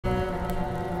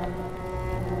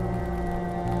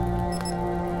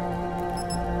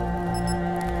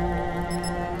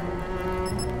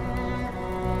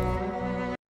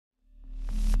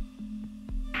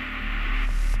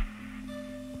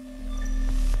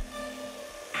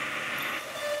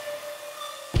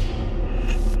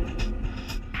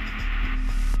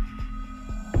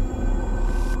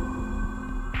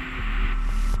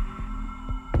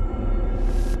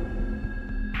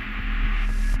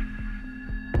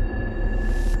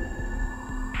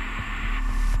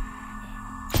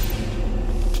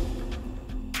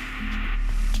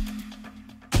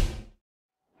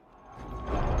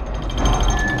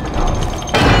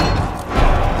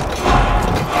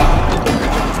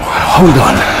Hold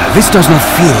on. This does not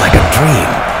feel like a dream.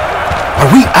 Are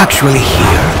we actually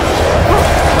here?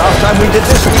 Last time we did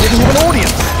this, we didn't have an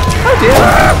audience. Oh dear,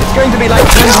 it's going to be like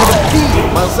turning with a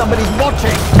field while somebody's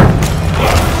watching.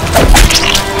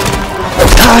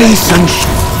 Hi,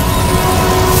 sunshine.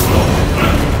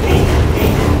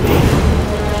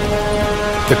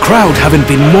 The crowd haven't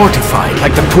been mortified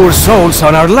like the poor souls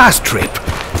on our last trip.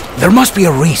 There must be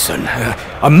a reason,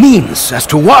 a means as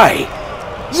to why.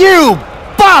 You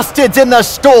bastards in the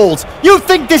stalls! You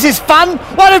think this is fun?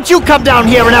 Why don't you come down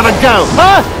here and have a go,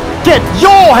 huh? Get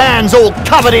your hands all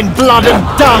covered in blood and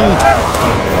dung!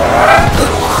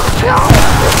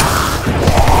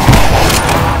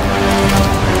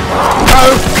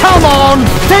 Oh, come on!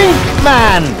 Think,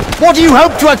 man! What do you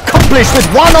hope to accomplish with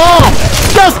one arm?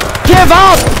 Just give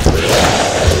up!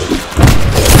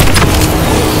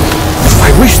 I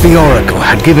wish the Oracle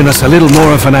had given us a little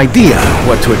more of an idea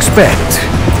what to expect.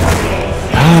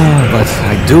 But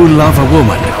I do love a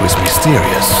woman who is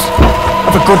mysterious.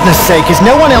 For goodness sake, is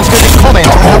no one else going to comment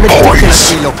on how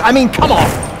ridiculous we look? I mean, come on!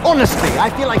 Honestly, I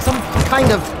feel like some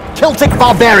kind of Celtic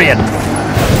barbarian.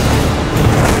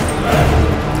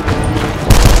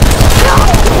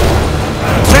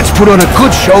 Let's put on a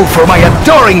good show for my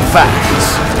adoring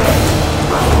fans!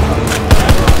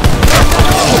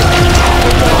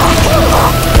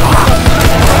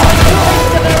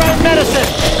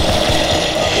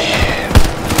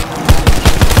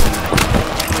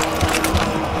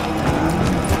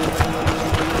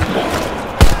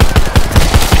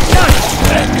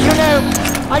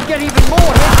 I'd get even more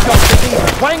headshots if these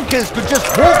wankers could just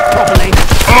walk properly.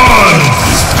 Unstoppable!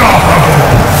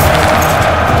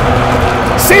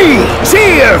 See!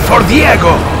 Cheer for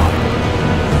Diego!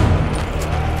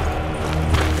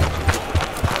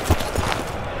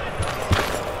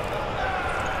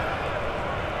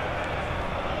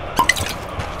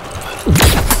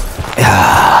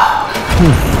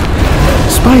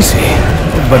 Spicy,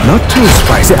 but not too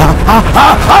spicy.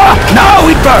 Now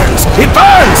it burns! It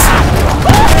burns!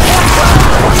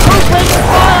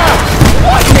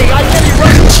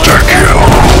 Insta-kill!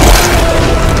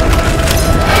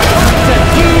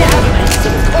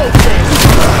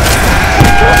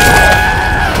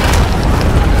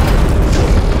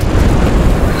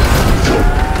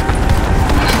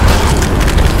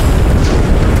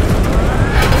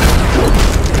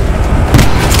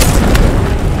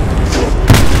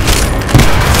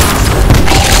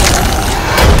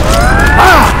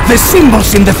 The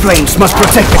symbols in the flames must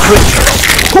protect the creature.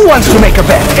 Who wants to make a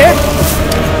bet, eh?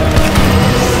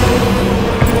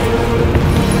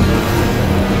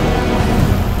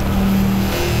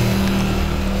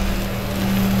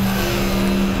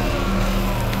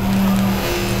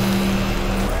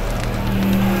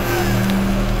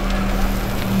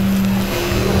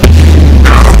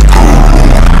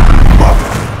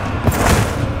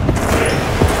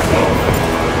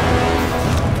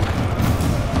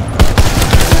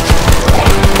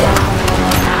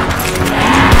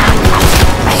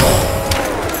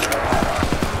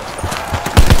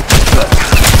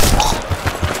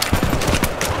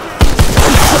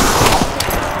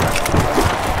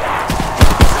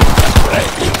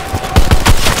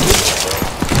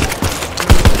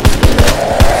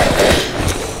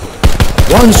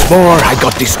 Once more, I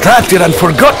got distracted and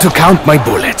forgot to count my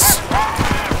bullets.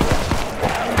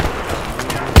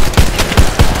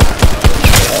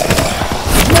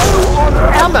 No on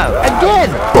ammo, again!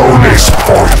 Bonus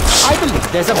points! I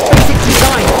believe there's a basic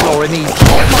design flaw in these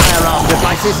firearm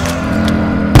devices.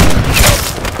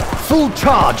 Full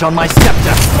charge on my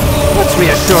scepter. That's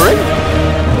reassuring.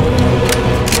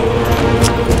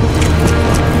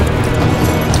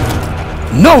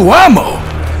 No ammo!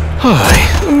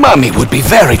 Mommy would be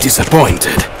very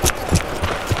disappointed.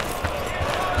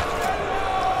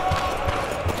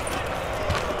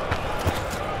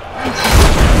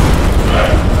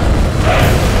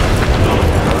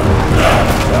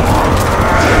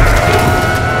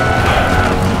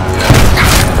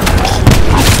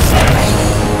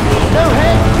 No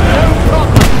head, no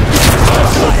problem.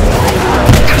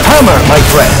 Hammer, my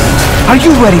friend. Are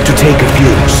you ready to take a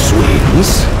few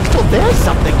swings? Well, there's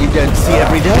something you don't see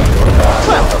every day.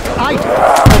 Well, I do,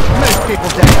 but most people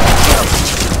don't.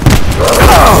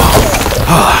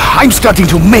 I'm starting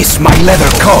to miss my leather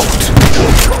coat.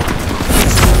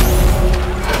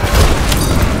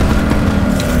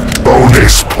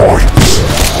 Bonus points!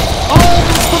 All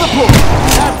for the poor.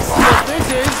 That's what this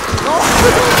is. Not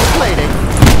complaining.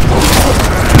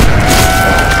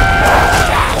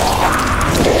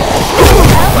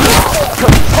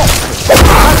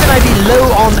 How can I be low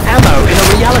on ammo in a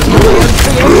reality I am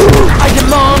creating? I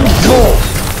demand more!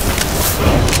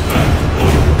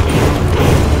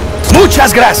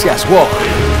 Muchas gracias, War.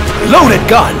 Loaded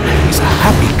gun is a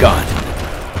happy gun.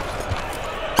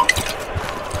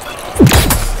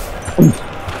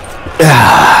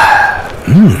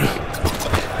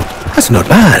 That's not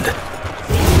bad.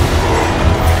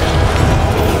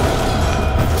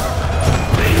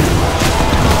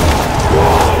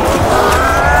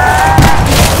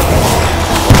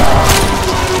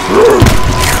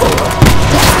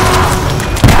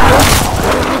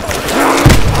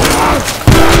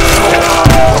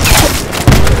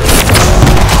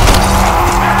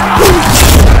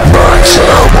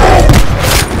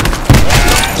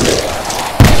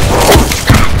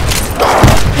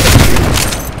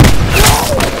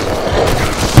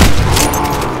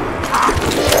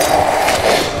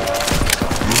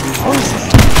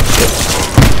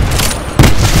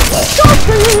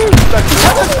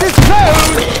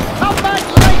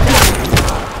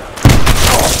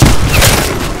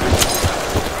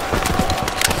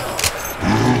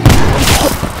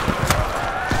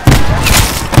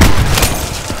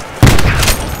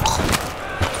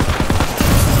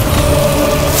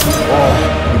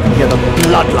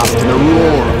 Bloodlust and the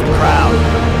roar of the crowd.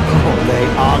 Oh, they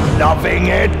are loving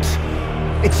it.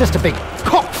 It's just a big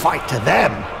cockfight to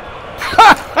them.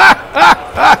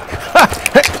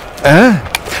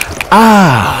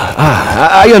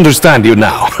 I understand you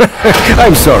now.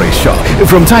 I'm sorry, Shock.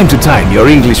 From time to time, your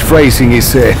English phrasing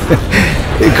is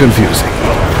confusing.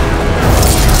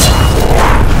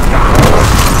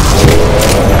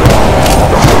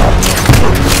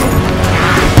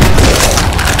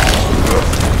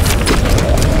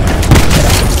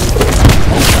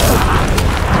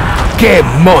 ¡Qué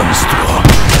monstruo!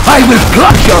 I will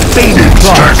pluck your baby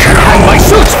claws and hang my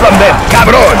suits from them,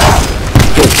 cabrón!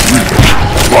 The weak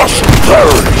must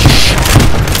perish!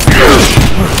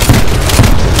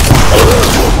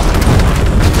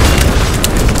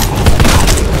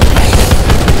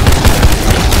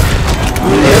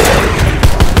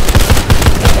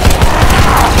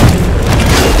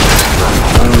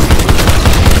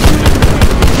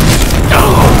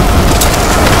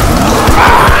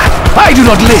 I do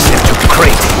not listen to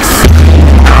critics.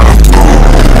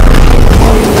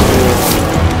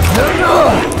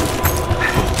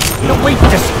 The weight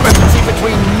discrepancy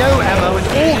between no ammo and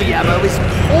all the ammo is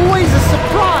always a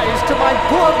surprise to my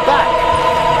poor back.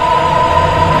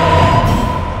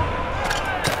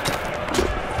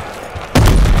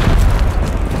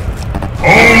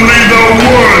 Only the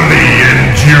worthy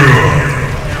endure!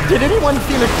 Did anyone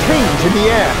feel a change in the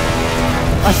air?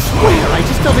 I swear I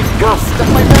just felt a gust of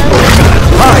my man.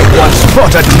 I once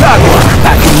fought a jaguar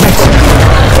back in Mexico.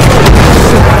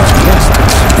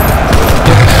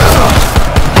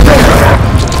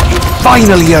 You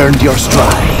finally earned your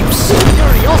stripes.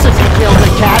 Curiosity killed the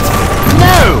cat.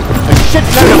 No! A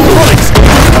shitload of bullets.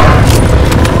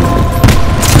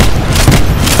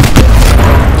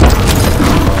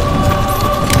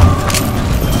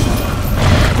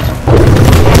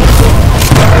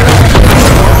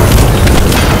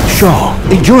 Shaw,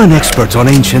 you're an expert on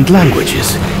ancient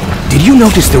languages. Did you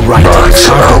notice the writings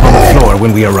carved on the floor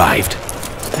when we arrived?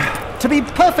 To be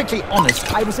perfectly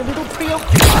honest, I was a little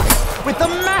preoccupied with the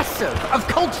massive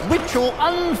occult ritual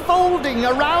unfolding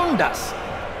around us.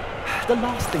 The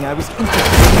last thing I was interested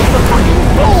in was the fucking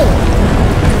floor.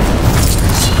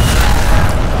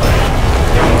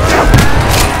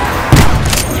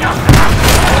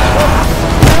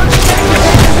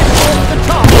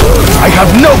 I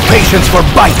have no patience for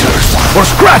biters or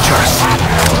scratchers.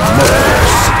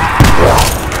 Murderers.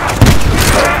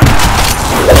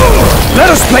 Let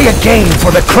us play a game for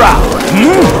the crowd.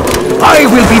 I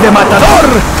will be the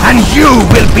matador and you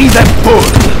will be the bull.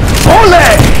 Ole!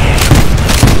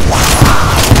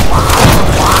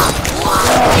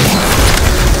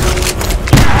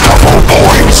 Double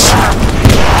points!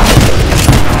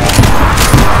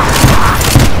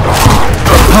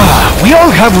 We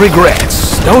all have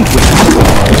regrets, don't we?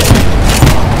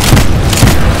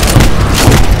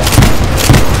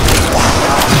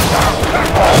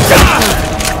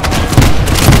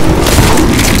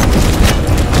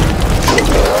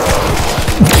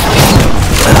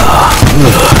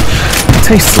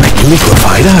 Tastes like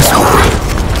liquefied asshole.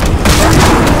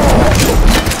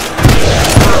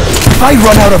 If I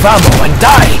run out of ammo and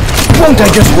die, won't I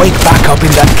just wake back up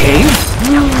in that cave?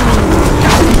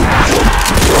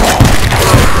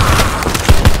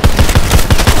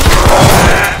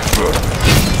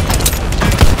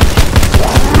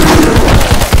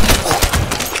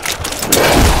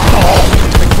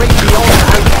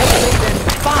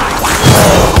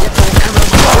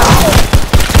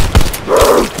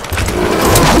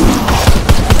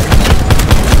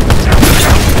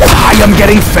 I am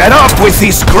getting fed up with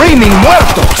these screaming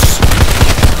muertos!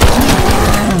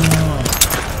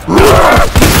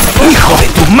 Hijo de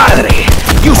tu madre!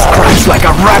 You scratch like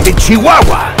a rabid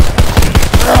chihuahua!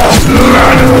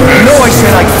 No, I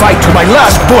said I'd fight to my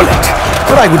last bullet,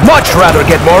 but I would much rather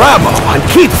get more ammo and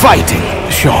keep fighting.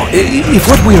 Shaw, if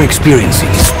what we're experiencing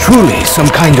is truly some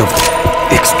kind of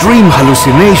extreme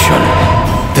hallucination,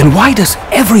 then why does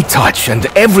every touch and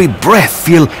every breath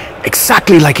feel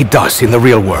exactly like it does in the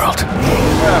real world?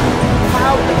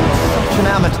 How are you such an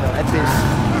amateur at this?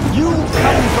 You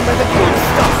come from where the good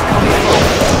stuff comes from.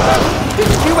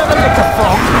 Didn't you ever lick a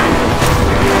frog?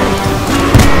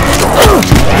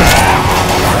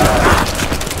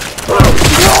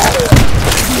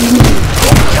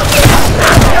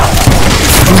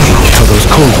 How those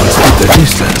cold ones keep their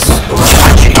distance.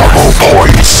 Double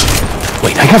points.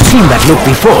 Wait, I have seen that look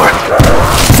before.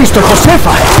 Sister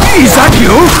Josefa, is that you?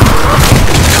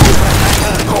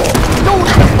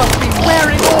 Soldiers must be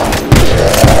wearing off.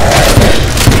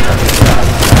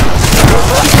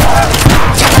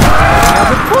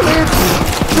 The bullets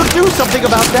should do something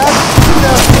about that.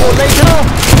 Sooner or later.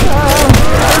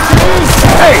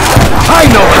 Hey, I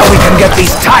know how we can get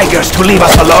these tigers to leave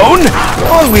us alone.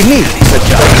 All we need is a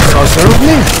giant saucer of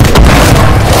milk.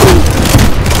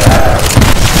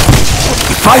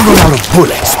 If I run out of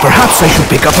bullets, perhaps I should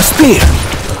pick up a spear.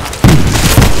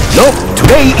 Nope,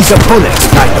 today is a bullet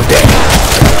kind of day.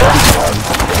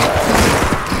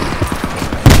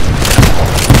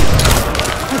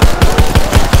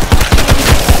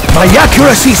 My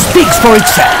accuracy speaks for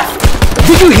itself.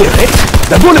 Did you hear it?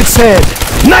 The bullet said,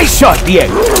 "Nice shot,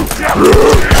 Diego."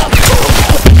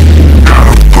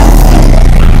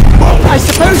 I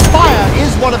suppose fire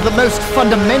is one of the most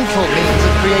fundamental means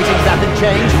of creating rapid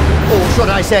change. Or should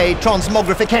I say,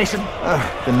 transmogrification.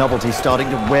 The novelty's starting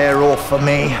to wear off for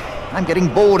me. I'm getting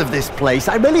bored of this place.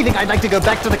 I really think I'd like to go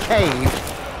back to the cave.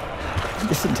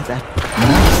 Listen to that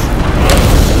noise.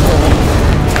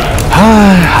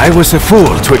 I was a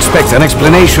fool to expect an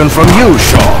explanation from you,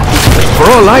 Shaw. For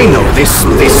all I know, this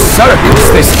circus,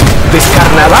 this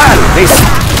carnaval, this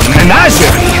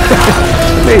menagerie,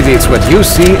 maybe it's what you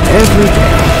see every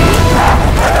day.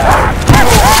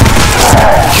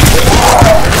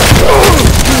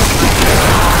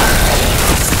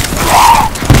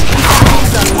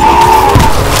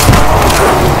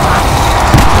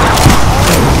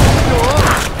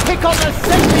 Pick on the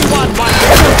sexy one, why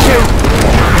don't you?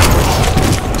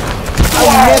 I'll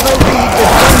never read the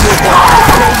jungle.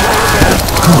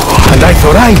 And I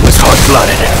thought I was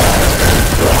hot-blooded.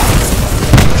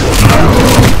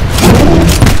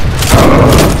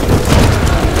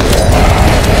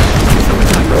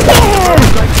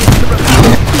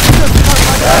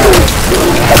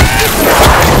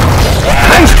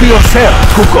 Thanks to yourself,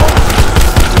 Cuco.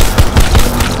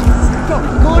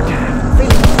 Good.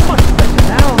 Feeling much better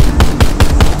now.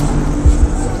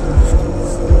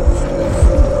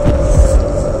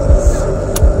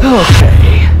 Okay.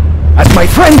 As my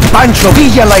friend Pancho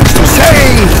Villa likes to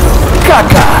say,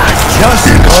 caca just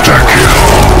got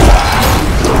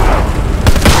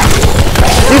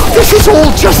If this is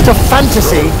all just a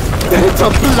fantasy, then it's a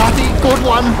bloody good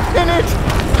one, innit?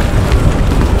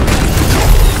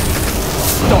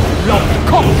 Stop, lock,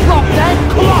 cock, locked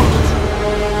and clocked!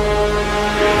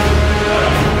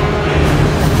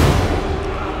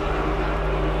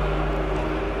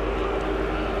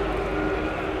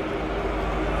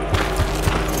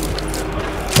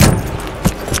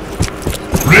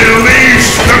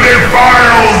 Release the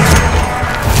defiled!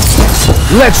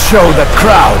 Let's show the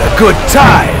crowd a good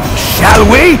time, shall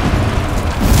we?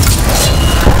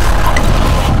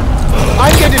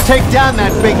 I'm going to take down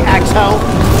that big axe-hole.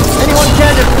 Anyone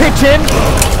care to pitch in?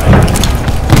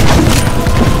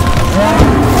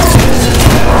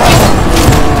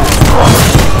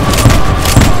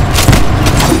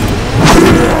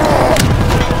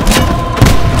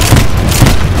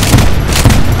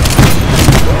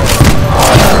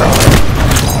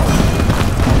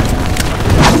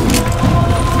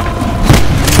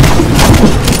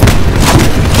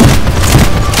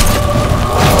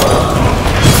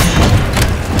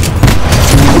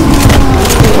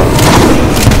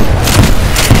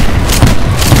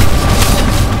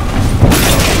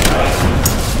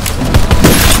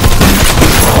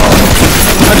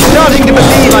 Starting to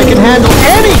believe I can handle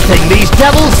anything these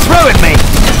devils throw at me.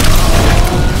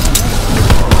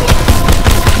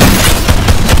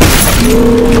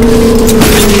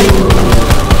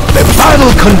 The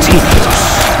battle continues,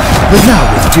 but now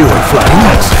with dual flying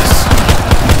axes.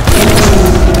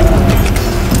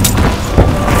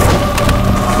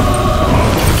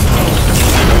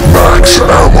 Max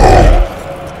ammo.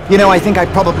 You know, I think I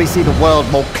probably see the world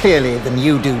more clearly than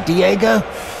you do, Diego.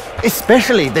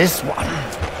 Especially this one.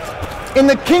 In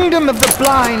the kingdom of the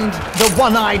blind, the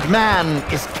one-eyed man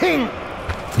is king.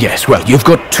 Yes, well, you've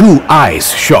got two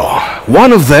eyes, Shaw.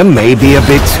 One of them may be a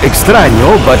bit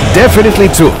extraño, but definitely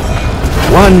two.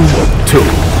 1, 2.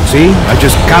 See? I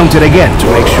just counted again to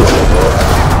make sure.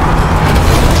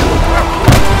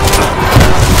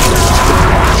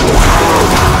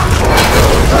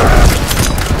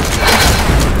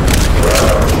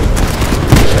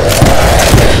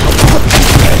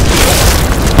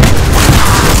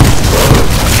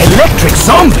 Electric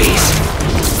zombies?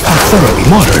 How thoroughly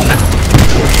modern.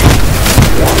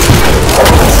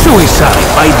 Suicide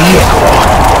by Diego.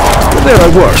 There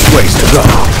are worse ways to go.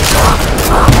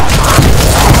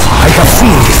 I have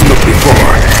seen this look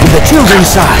before, in the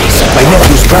children's eyes, my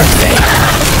nephew's birthday.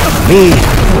 Me,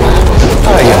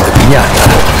 I am the piñata.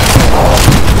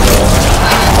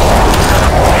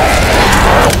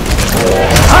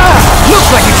 Looks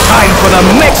like it's time for the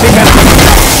Mexican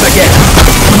again.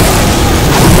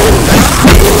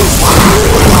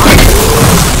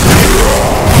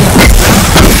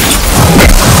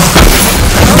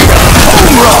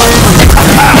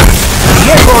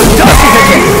 Diego does it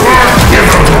again!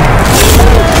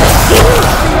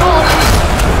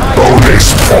 Bonus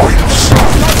points.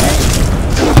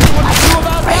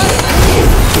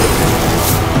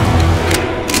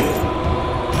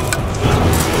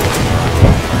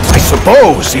 I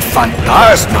suppose if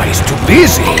Fantasma is too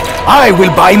busy, I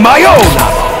will buy my own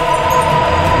ammo.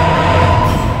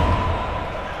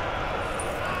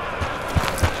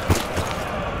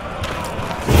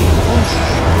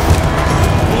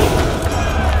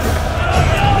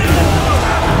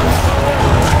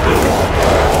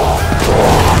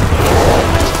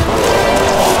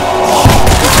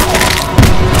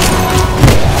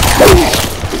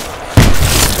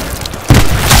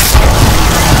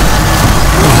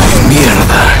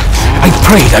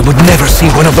 I would never see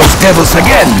one of those devils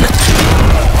again!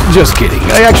 Just kidding.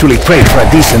 I actually prayed for a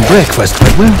decent breakfast,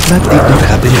 but well, that did not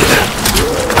happen either.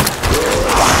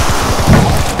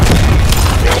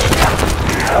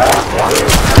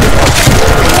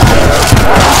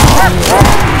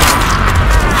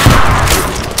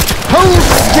 Hold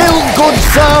still, good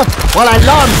sir, while I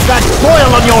lance that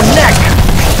boil on your neck!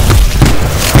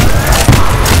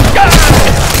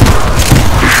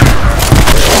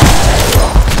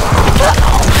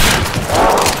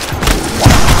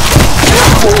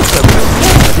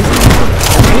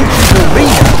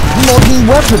 Modern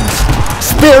weapons.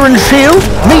 Spear and shield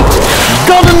meet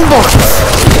gun and bullets.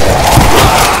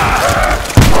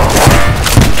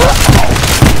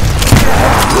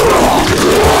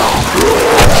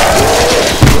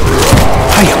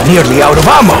 I am nearly out of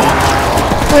ammo.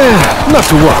 Not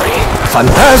to worry.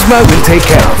 Fantasma will take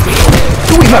care of me.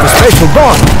 We have a special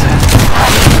bond,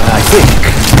 I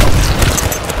think.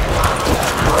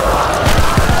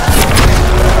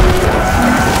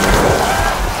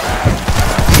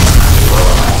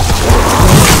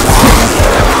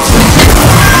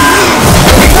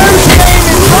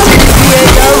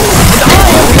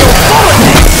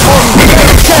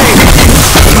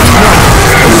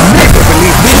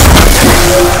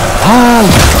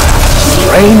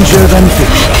 Stranger than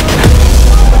fiction.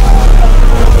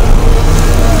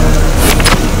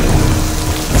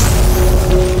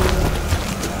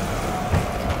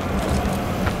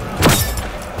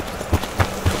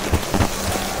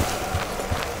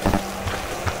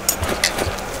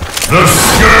 The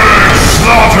scourge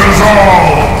slaughters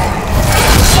all!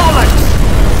 Bollocks!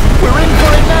 We're in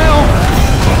for it now!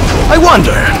 I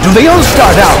wonder, do they all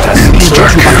start out as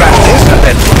insurchupacantes and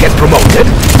then get promoted?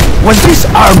 Was this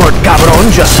armored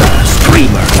cabron just a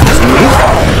streamer last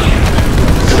week?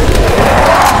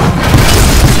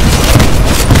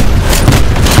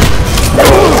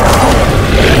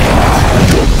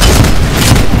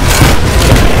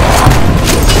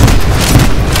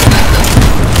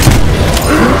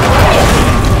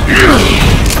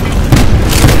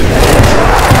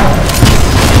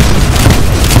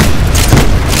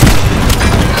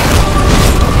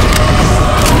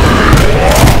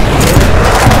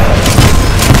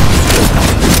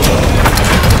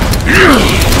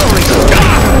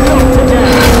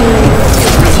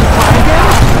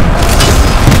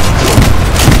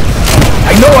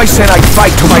 I said I'd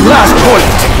fight to my last bullet,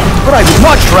 but I would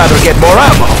much rather get more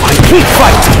ammo and keep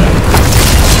fighting.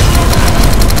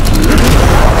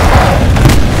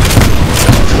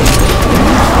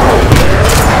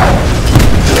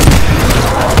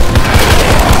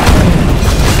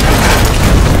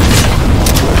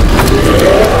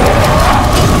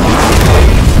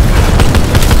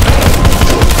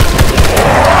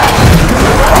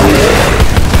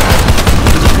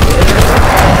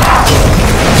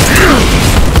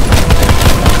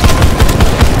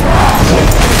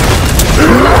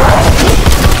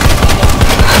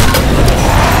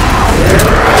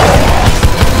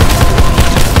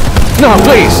 Now,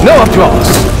 please, no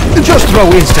applause. Just throw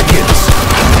insta-kills.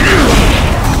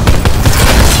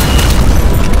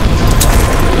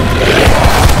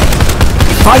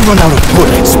 If I run out of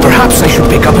bullets, perhaps I should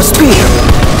pick up a spear.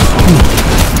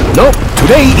 Nope,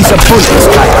 today is a bullets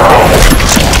kind of day.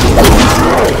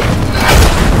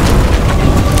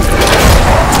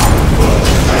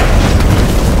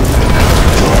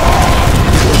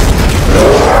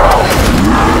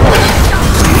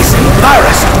 It's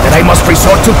embarrassing that I must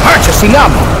resort to purchasing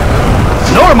ammo.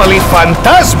 Normally,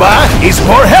 Phantasma is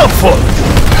more helpful.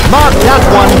 Mark that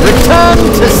one. Return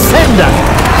to sender.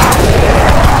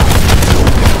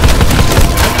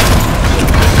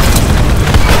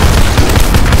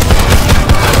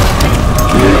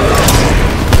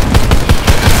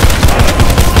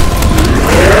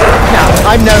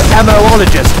 I'm no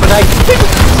ammoologist, but I think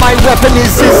my weapon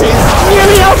is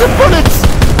nearly out of bullets.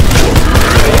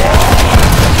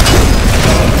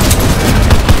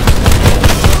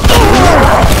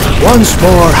 Once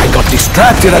more, I got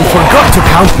distracted and forgot to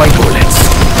count my bullets.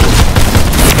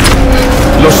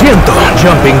 Lo siento,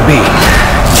 Jumping Bean.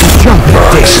 The jumping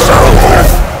days are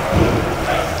over.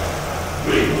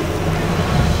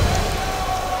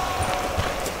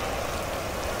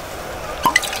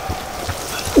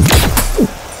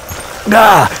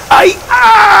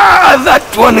 That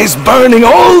one is burning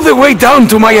all the way down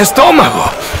to my estómago.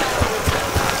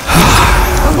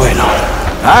 Bueno,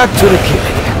 back to the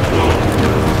killing.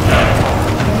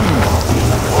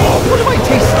 What do I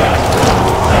taste like?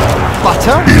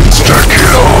 Butter?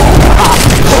 Insta-kill.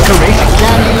 Licorice?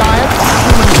 Dandelion?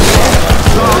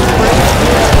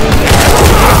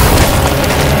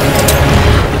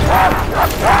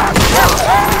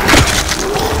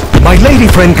 My lady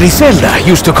friend Griselda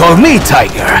used to call me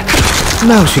Tiger.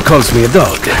 Now she calls me a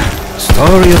dog.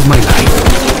 Story of my life.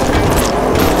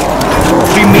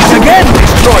 We meet again,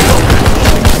 Destroyer!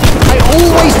 I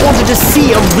always wanted to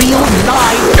see a real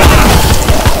live...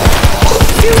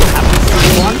 You haven't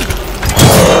seen one.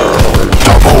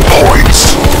 Double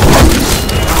points.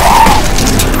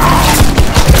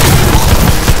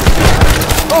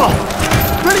 Oh,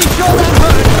 pretty sure that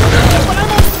hurt. But I'm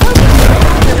on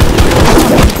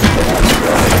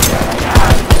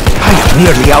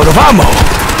Nearly out of ammo.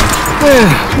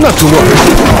 Not to worry.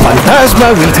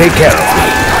 Phantasma will take care of me.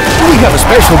 We have a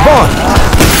special bond.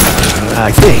 I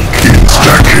think.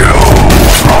 Insta-kill.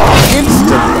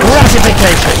 instant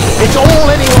gratification. It's all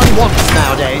anyone wants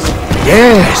nowadays.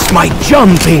 Yes, my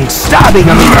jumping, stabbing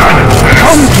amigo.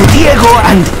 Come to Diego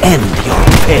and end your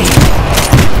pain.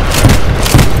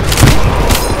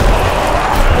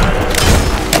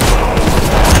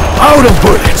 Out of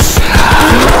bullets.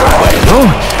 Bueno,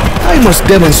 I must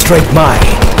demonstrate my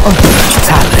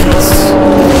talents.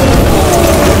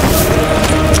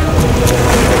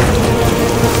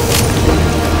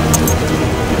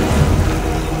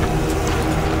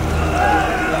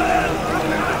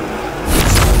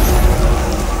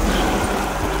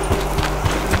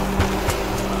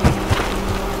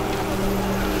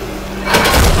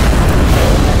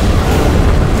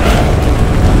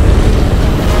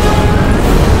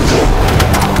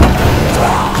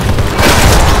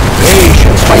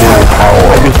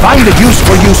 I will find a use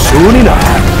for you soon enough.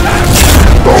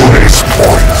 Bonus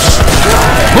points.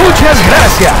 Muchas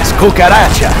gracias,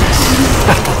 cucarachas.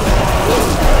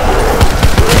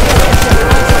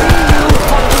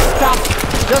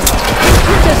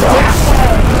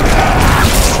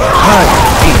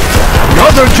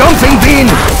 Another jumping bean.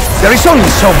 There is only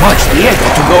so much Diego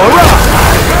to go around.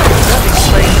 That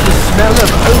explains the smell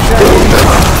of ozone.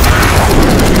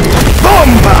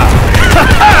 Bomba!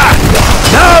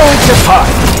 Now it's a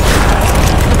party.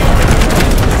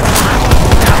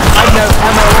 I know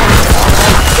ammo.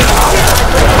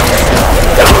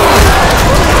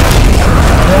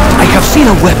 I have seen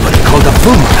a weapon called a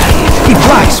boomerang. It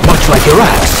flies much like your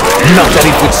axe. Not that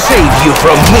it would save you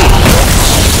from me.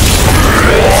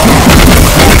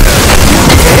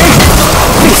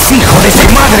 ¡Es hijo de su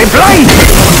madre blind!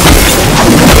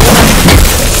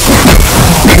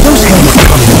 Those helmets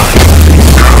coming by.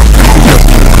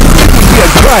 We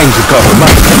are trying to cover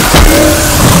my...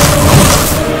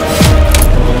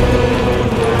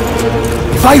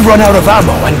 If I run out of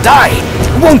ammo and die,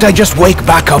 won't I just wake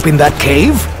back up in that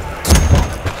cave?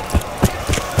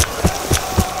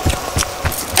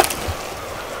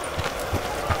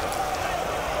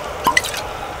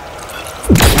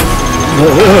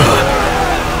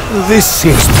 This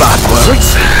seems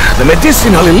backwards. The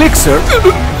medicinal elixir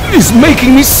is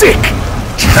making me sick.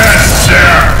 Test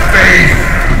their faith.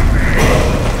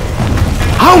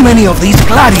 How many of these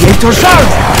gladiators are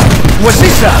there? Was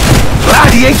this a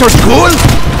gladiator school?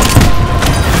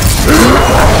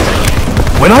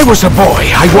 When I was a boy,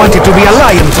 I wanted to be a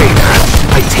lion tamer.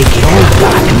 I take it all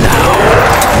back now.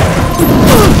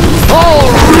 All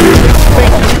right,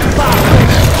 big bastard.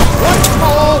 Once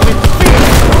more with fear.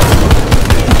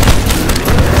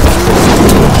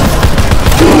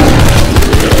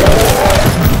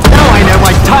 Now I know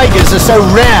why tigers are so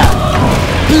rare.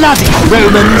 Bloody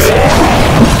Romans!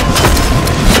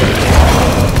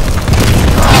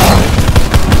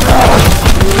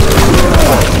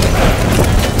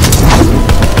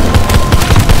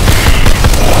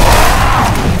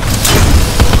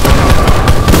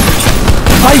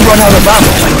 I run out of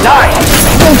ammo and die.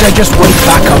 Won't I just wake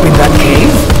back up in that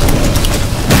cave?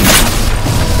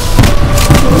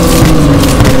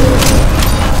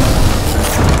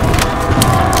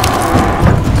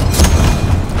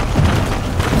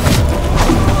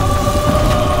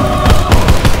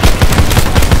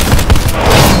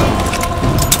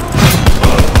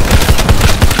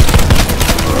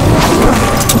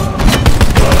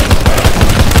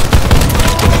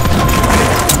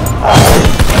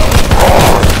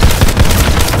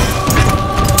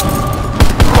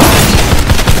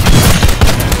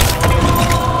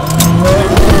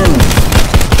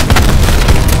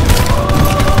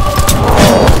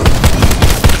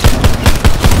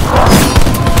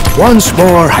 Once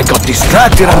more, I got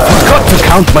distracted and forgot to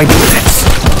count my bullets.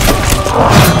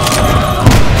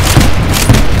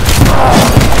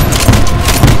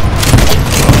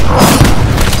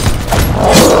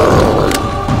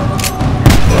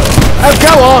 Oh,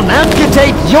 go on,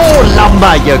 amputate your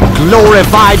lumber, you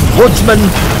glorified woodsman!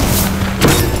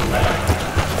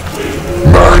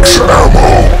 Max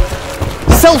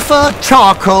ammo. Sulfur,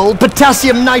 charcoal,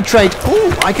 potassium nitrate.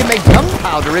 Ooh, I can make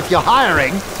gunpowder if you're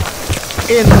hiring.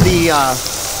 In the,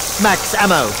 Max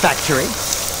Ammo factory.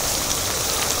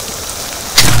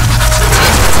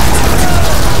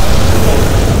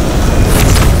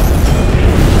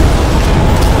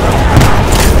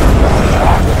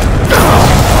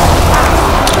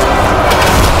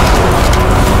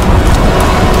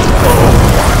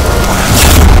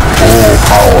 Full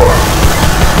power.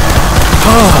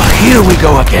 Oh, here we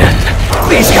go again.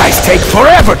 These guys take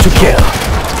forever to kill.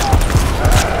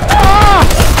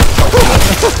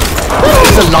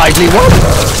 It's a lively one.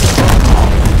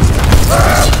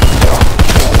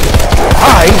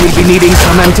 I will be needing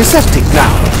some antiseptic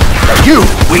now. You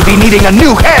will be needing a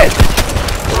new head.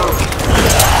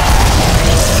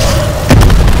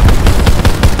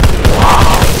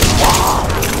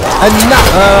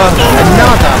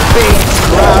 Another big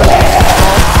crowd.